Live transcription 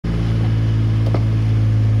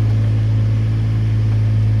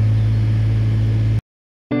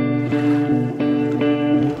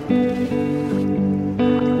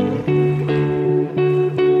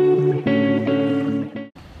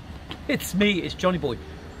It's me, it's Johnny Boy.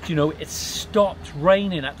 You know, it stopped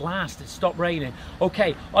raining at last. It stopped raining.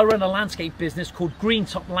 Okay, I run a landscape business called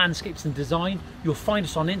Greentop Landscapes and Design. You'll find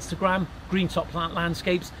us on Instagram, Greentop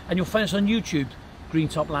Landscapes, and you'll find us on YouTube,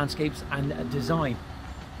 Greentop Landscapes and Design.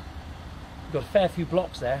 We've got a fair few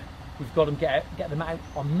blocks there. We've got to get them out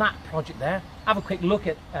on that project there. Have a quick look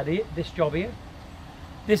at it, this job here.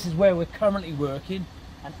 This is where we're currently working,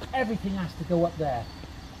 and everything has to go up there.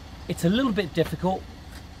 It's a little bit difficult,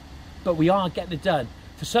 but we are getting it done.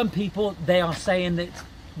 For some people, they are saying that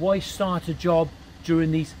why start a job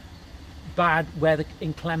during these bad weather,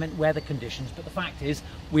 inclement weather conditions, but the fact is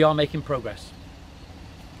we are making progress.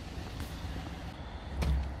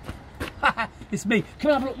 It's me.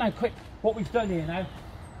 Come and have a look now, quick, what we've done here now.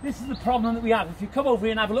 This is the problem that we have. If you come over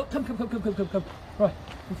here and have a look, come. Right,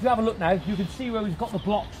 if you have a look now, you can see where we've got the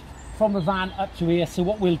blocks from the van up to here. So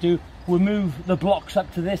what we'll do, we'll move the blocks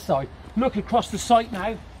up to this side. Look across the site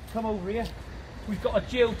now, come over here. We've got a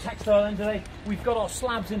geotextile underlay. We've got our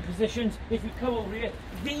slabs in positions. If you come over here,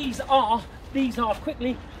 these are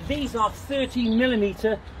 30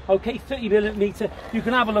 millimeter, okay, 30 millimeter. You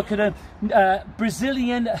can have a look at a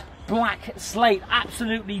Brazilian black slate,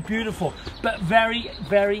 absolutely beautiful, but very,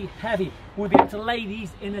 very heavy. We'll be able to lay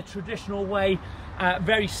these in a traditional way,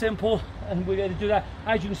 very simple, and we're going to do that.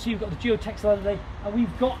 As you can see, we've got the geotextile underlay, and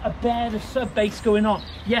we've got a bed of sub base going on.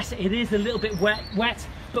 Yes, it is a little bit wet,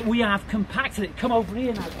 but we have compacted it. Come over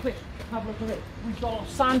here now, quick, have a look at it. We've got our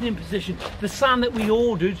sand in position. The sand that we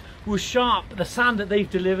ordered was sharp, but the sand that they've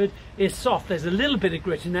delivered is soft. There's a little bit of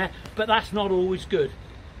grit in there, but that's not always good.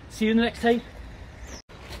 See you in the next tape.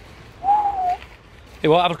 Hey,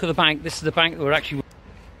 well, have a look at the bank. This is the bank that we're actually...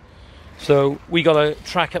 So we got to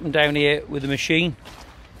track up and down here with the machine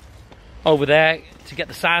over there to get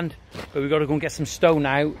the sand, but we've got to go and get some stone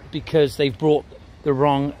now because they've brought the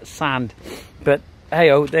wrong sand. But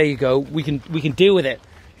hey-oh, there you go. We can deal with it.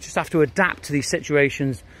 You just have to adapt to these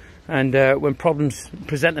situations, and when problems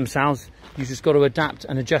present themselves, you just got to adapt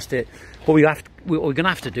and adjust it. What we're going to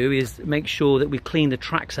have to do is make sure that we clean the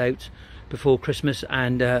tracks out before Christmas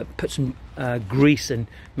and put some grease and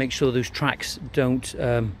make sure those tracks don't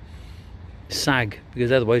sag,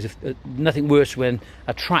 because otherwise, nothing worse when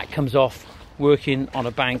a track comes off working on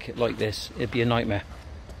a bank like this. It'd be a nightmare.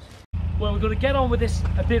 Well, we're going to get on with this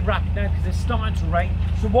a bit rapid now because it's starting to rain.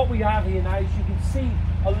 So what we have here now, as you can see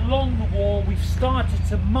along the wall, we've started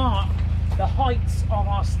to mark the heights of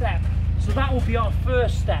our step. So that will be our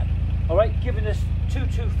first step, all right, giving us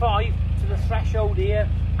 225 to the threshold here,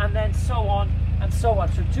 and then so on and so on.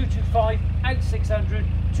 So 225 out 600,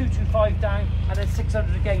 225 down, and then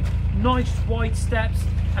 600 again. Nice wide steps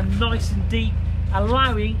and nice and deep,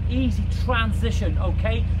 allowing easy transition,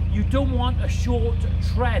 okay? You don't want a short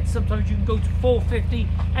tread. Sometimes you can go to 450,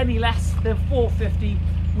 any less than 450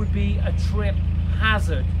 would be a trip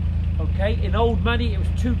hazard, okay? In old money, it was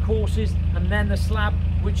 2 courses and then the slab,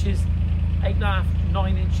 which is 8.5,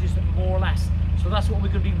 9 inches more or less. So that's what we're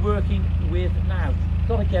going to be working with now.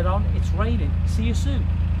 Got to get on, it's raining. See you soon.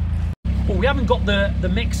 Well, we haven't got the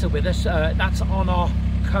mixer with us. That's on our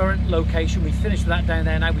current location. We finished with that down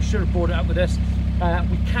there now. We should have brought it up with us.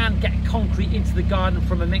 We can't get concrete into the garden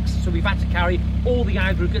from a mixer, so we've had to carry all the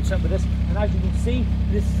aggregates up with us. And as you can see,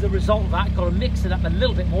 this is the result of that. Got to mix it up a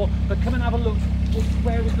little bit more. But come and have a look. This is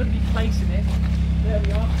where we're going to be placing it. There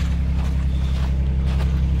we are.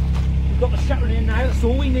 We've got the shuttering in now. That's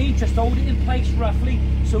all we need. Just hold it in place roughly.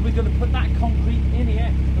 So we're going to put that concrete in here.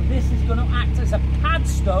 And this is going to act as a pad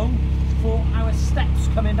stone for our steps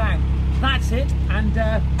coming down. That's it, and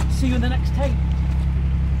see you in the next tape.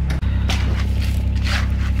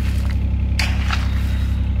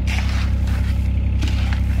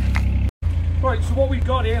 Right, so what we've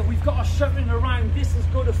got here, we've got our shuttering around. This is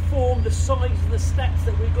going to form the size of the steps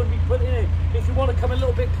that we're going to be putting in. If you want to come a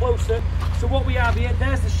little bit closer, so what we have here,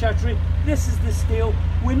 there's the shuttering, this is the steel.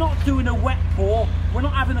 We're not doing a wet pour, we're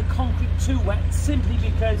not having the concrete too wet, simply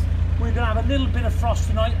because we're going to have a little bit of frost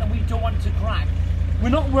tonight and we don't want it to crack. We're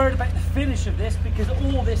not worried about the finish of this because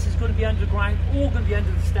all this is going to be underground, all going to be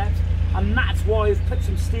under the steps, and that's why I've put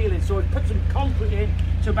some steel in. So I've put some concrete in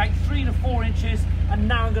to about 3 to 4 inches, and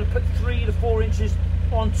now I'm going to put 3 to 4 inches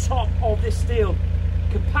on top of this steel.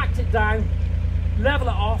 Compact it down, level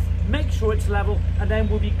it off, make sure it's level, and then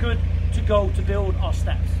we'll be good to go to build our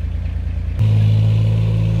steps.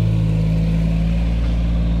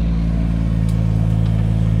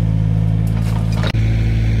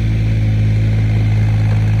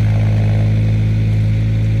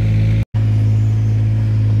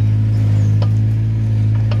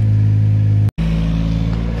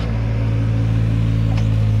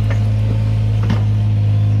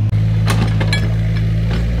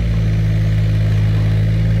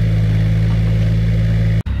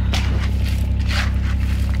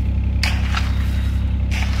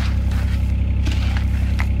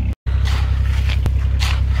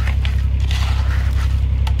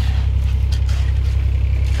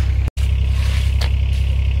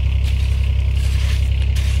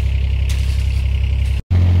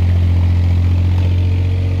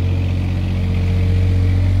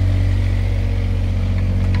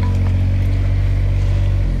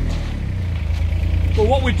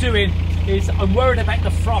 what we're doing is, I'm worried about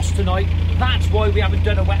the frost tonight. That's why we haven't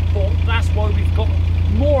done a wet pour. That's why we've got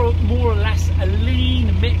more or less a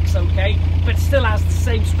lean mix, okay? But still has the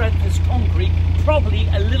same strength as concrete, probably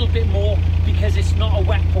a little bit more because it's not a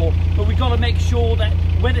wet pour. But we've got to make sure that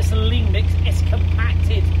when it's a lean mix, it's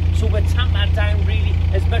compacted. So we'll tap that down really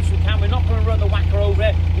as much as we can. We're not going to run the whacker over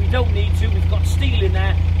it. We don't need to. We've got steel in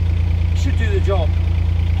there. Should do the job.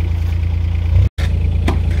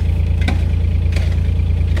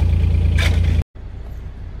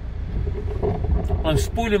 I'm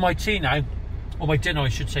spoiling my tea now, or my dinner I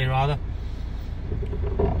should say rather.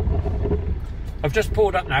 I've just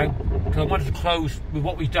poured up now because I wanted to close with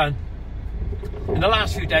what we've done. In the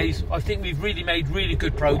last few days, I think we've really made really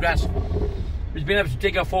good progress. We've been able to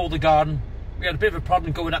dig off all the garden. We had a bit of a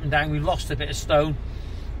problem going up and down. We lost a bit of stone.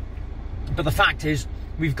 But the fact is,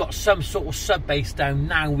 we've got some sort of sub base down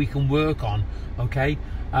now we can work on, okay?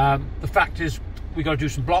 The fact is, we've got to do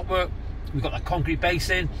some block work. We've got that concrete base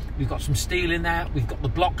in, we've got some steel in there, we've got the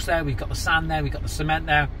blocks there, we've got the sand there, we've got the cement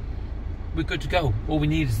there. We're good to go. All we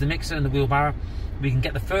need is the mixer and the wheelbarrow. We can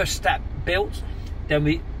get the first step built, then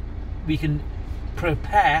we can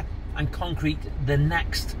prepare and concrete the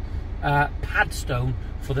next pad stone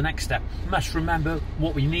for the next step. You must remember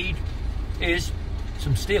what we need is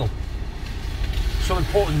some steel. So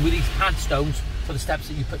important with these pad stones for the steps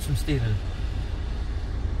that you put some steel in.